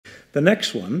The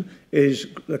next one is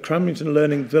the Cramlington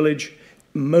Learning Village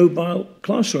mobile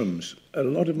classrooms. A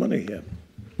lot of money here.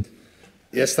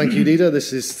 Yes, thank you, leader.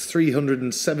 This is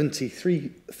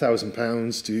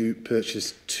 £373,000 to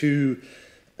purchase 2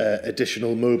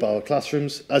 additional mobile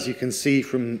classrooms. As you can see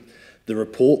from the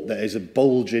report, there is a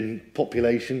bulge in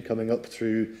population coming up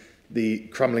through the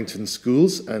Cramlington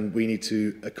schools, and we need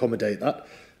to accommodate that.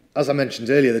 As I mentioned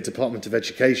earlier, the Department of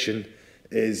Education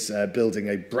is building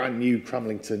a brand new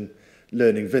Cramlington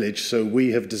Learning Village, so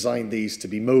we have designed these to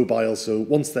be mobile, so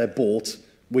once they're bought,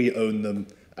 we own them,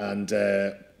 and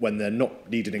when they're not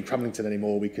needed in Cramlington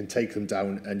anymore, we can take them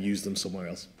down and use them somewhere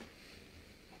else.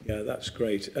 Yeah, that's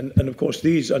great. And of course,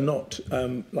 these are not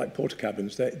like porta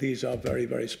cabins. These are very,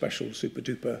 very special,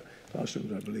 super-duper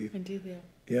classrooms, I believe. Indeed, yeah.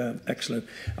 Yeah, excellent.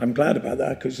 I'm glad about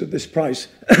that, because at this price,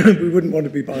 we wouldn't want to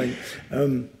be buying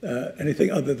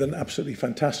anything other than absolutely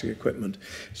fantastic equipment.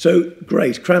 So,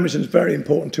 great. Cramlington is very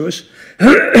important to us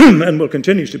and will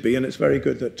continue to be, and it's very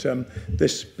good that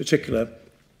this particular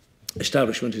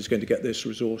establishment is going to get this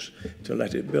resource to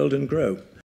let it build and grow.